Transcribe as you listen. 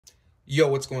Yo,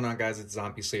 what's going on, guys? It's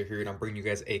Zombie Slayer here, and I'm bringing you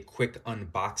guys a quick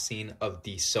unboxing of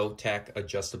the Sotac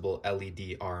adjustable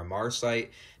LED RMR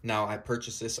sight. Now, I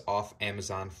purchased this off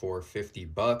Amazon for 50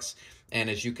 bucks, and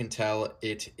as you can tell,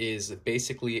 it is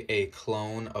basically a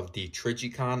clone of the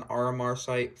Trijicon RMR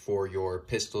sight for your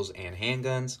pistols and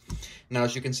handguns. Now,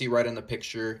 as you can see right on the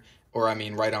picture,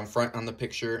 right on front on the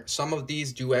picture, some of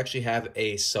these do actually have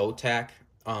a Sotac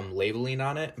labeling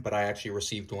on it, but I actually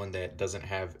received one that doesn't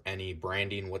have any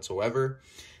branding whatsoever.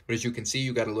 But as you can see,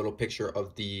 you got a little picture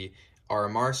of the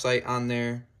RMR sight on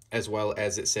there, as well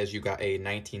as it says you got a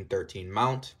 1913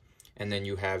 mount, and then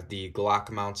you have the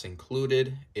Glock mounts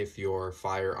included if your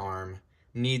firearm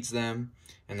needs them.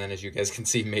 And then as you guys can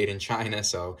see, made in China.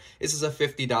 So this is a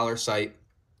 $50 sight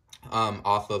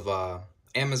off of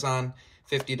Amazon.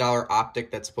 $50 Optic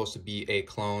that's supposed to be a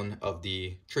clone of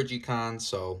the Trijicon,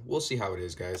 so we'll see how it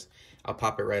is, guys. I'll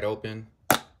pop it right open.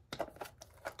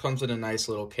 Comes in a nice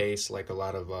little case, like a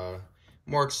lot of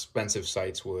more expensive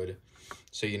sights would.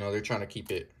 So you know they're trying to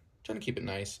keep it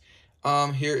nice.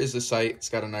 Here is the sight. It's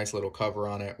got a nice little cover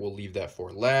on it. We'll leave that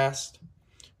for last.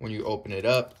 When you open it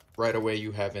up, right away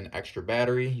you have an extra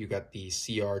battery. You got the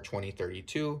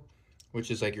CR2032,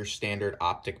 which is like your standard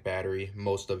Optic battery.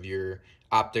 Most of your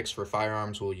optics for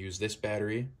firearms will use this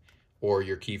battery, or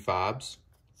your key fobs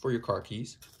for your car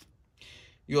keys.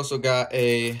 You also got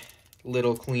a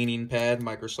little cleaning pad,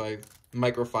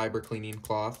 microfiber cleaning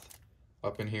cloth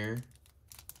up in here.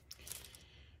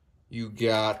 You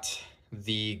got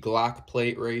the Glock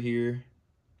plate right here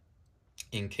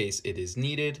in case it is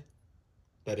needed.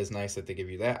 That is nice that they give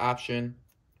you that option.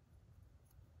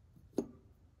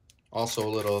 Also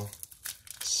a little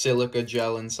silica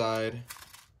gel inside.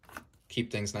 Keep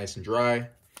things nice and dry.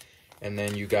 And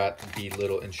then you got the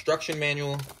little instruction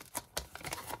manual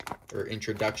or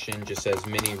introduction, just says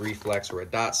mini reflex or a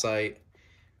dot sight.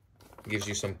 Gives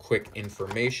you some quick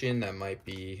information that might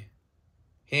be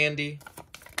handy.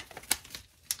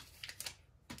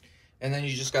 And then you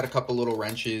just got a couple little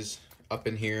wrenches up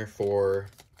in here for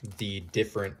the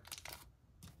different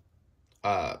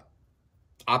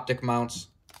optic mounts.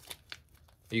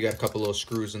 You got a couple little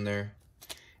screws in there.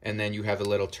 And then you have a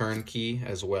little turn key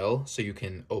as well, so you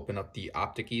can open up the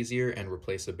Optic easier and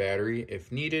replace the battery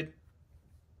if needed.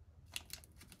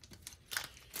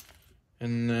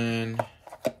 And then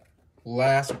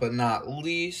last but not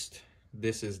least,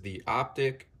 this is the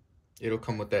Optic. It'll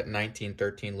come with that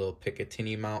 1913 little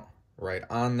Picatinny mount right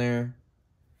on there.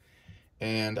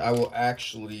 And I will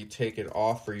actually take it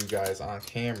off for you guys on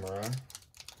camera.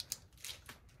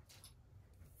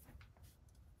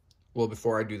 Well,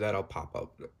 before I do that, I'll pop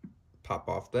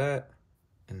off that,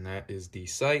 and that is the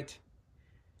sight.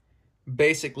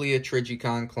 Basically a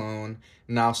Trijicon clone.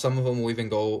 Now, some of them will even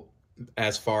go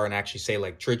as far and actually say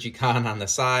like Trijicon on the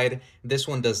side. This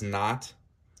one does not,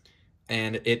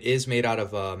 and it is made out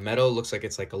of metal. Looks like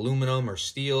it's like aluminum or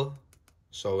steel,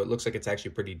 so it looks like it's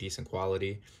actually pretty decent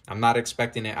quality. I'm not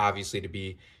expecting it, obviously, to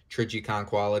be Trijicon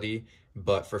quality,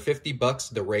 but for 50 bucks,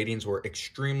 the ratings were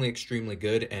extremely, extremely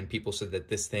good, and people said that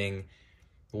this thing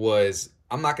was,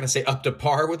 I'm not going to say up to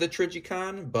par with the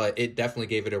Trijicon, but it definitely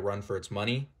gave it a run for its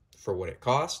money for what it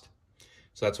cost.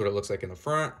 So that's what it looks like in the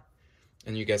front,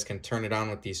 and you guys can turn it on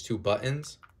with these two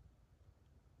buttons.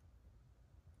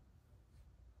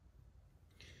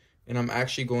 And I'm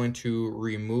actually going to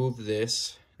remove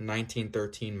this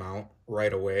 1913 mount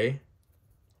right away,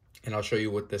 and I'll show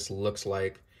you what this looks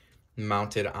like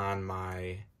mounted on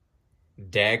my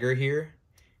dagger here.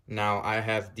 Now I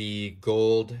have the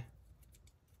gold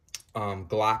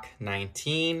Glock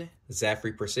 19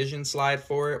 Zafre precision slide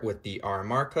for it with the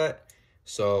RMR cut.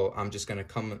 So I'm just gonna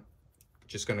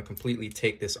completely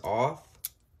take this off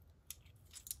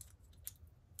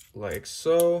like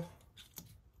so.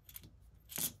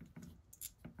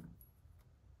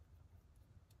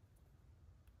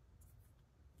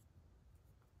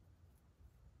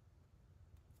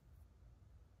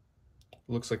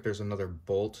 Looks like there's another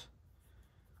bolt.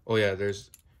 Oh yeah,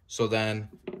 so then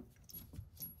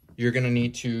you're gonna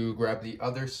need to grab the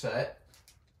other set,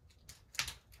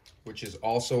 which is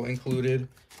also included,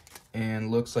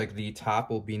 and looks like the top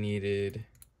will be needed.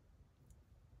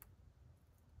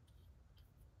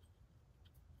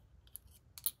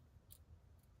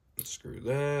 Let's screw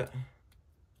that.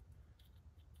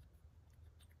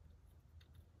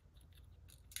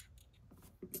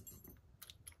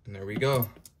 And there we go.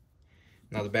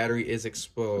 Now the battery is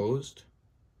exposed.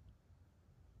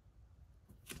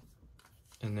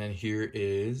 And then here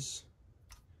is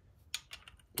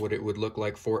what it would look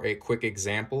like for a quick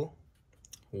example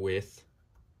with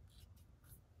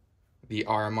the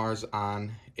RMRs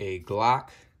on a Glock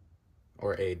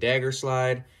or a dagger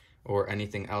slide. or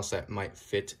anything else that might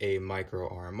fit a micro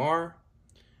RMR.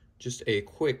 Just a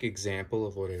quick example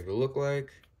of what it'll look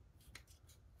like.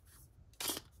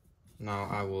 Now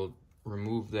I will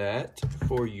remove that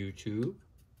for YouTube.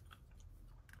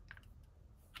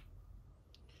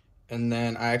 And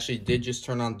then I actually did just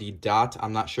turn on the dot.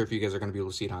 I'm not sure if you guys are going to be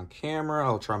able to see it on camera.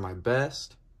 I'll try my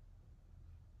best.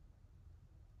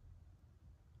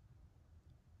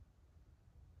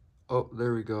 Oh,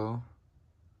 there we go.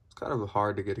 It's kind of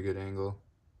hard to get a good angle.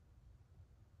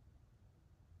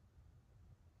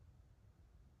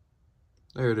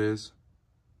 There it is.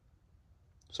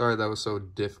 Sorry that was so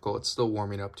difficult. It's still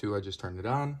warming up too. I just turned it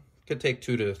on. Could take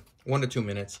 1 to 2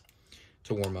 minutes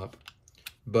to warm up.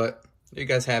 But there you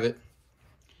guys have it.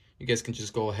 You guys can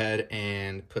just go ahead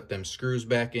and put them screws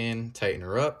back in, tighten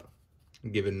her up,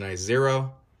 give it a nice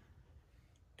 0.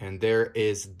 And there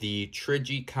is the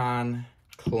Trijicon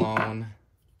clone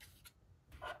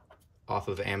off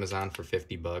of Amazon for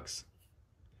 50 bucks.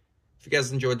 If you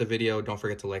guys enjoyed the video, don't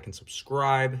forget to like and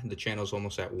subscribe. The channel is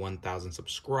almost at 1,000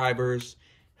 subscribers.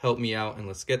 Help me out and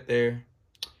let's get there.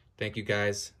 Thank you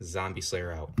guys. Zombie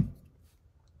Slayer out.